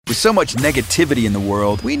With so much negativity in the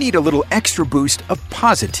world, we need a little extra boost of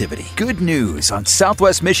positivity. Good news on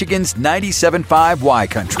Southwest Michigan's 97.5 Y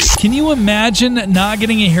Country. Can you imagine not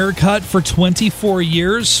getting a haircut for 24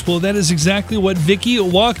 years? Well, that is exactly what Vicky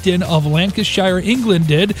Walkden of Lancashire, England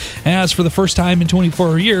did. As for the first time in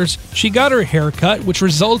 24 years, she got her hair cut, which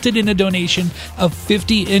resulted in a donation of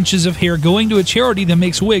 50 inches of hair going to a charity that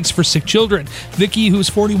makes wigs for sick children. Vicky, who's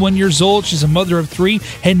 41 years old, she's a mother of 3,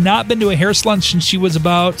 had not been to a hair salon since she was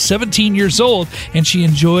about 17 years old, and she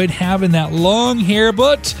enjoyed having that long hair,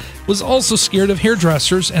 but was also scared of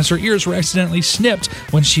hairdressers as her ears were accidentally snipped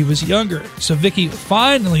when she was younger. So Vicky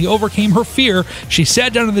finally overcame her fear. She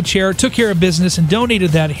sat down in the chair, took care of business, and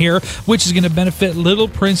donated that hair, which is going to benefit Little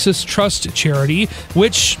Princess Trust charity,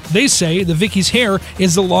 which they say the Vicky's hair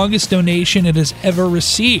is the longest donation it has ever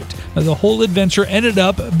received. The whole adventure ended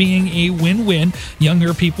up being a win-win.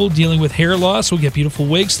 Younger people dealing with hair loss will get beautiful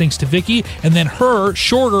wigs thanks to Vicky, and then her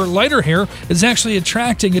shorter, lighter hair is actually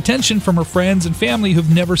attracting attention from her friends and family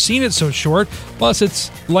who've never seen it so short. Plus,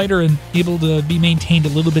 it's lighter and able to be maintained a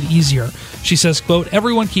little bit easier. She says, quote,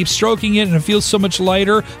 "Everyone keeps stroking it and it feels so much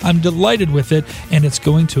lighter. I'm delighted with it, and it's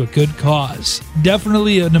going to a good cause."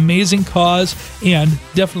 Definitely an amazing cause, and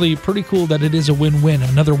definitely pretty cool that it is a win-win.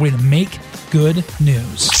 Another way to make good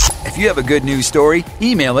news. If you have a good news story,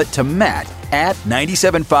 email it to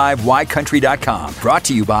matt@975ycountry.com. Brought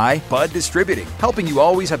to you by Bud Distributing, helping you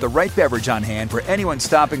always have the right beverage on hand for anyone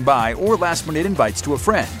stopping by or last-minute invites to a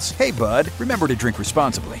friend's. Hey, Bud, remember to drink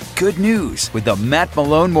responsibly. Good news with the Matt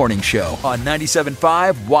Malone Morning Show on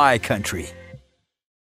 97.5 Y Country.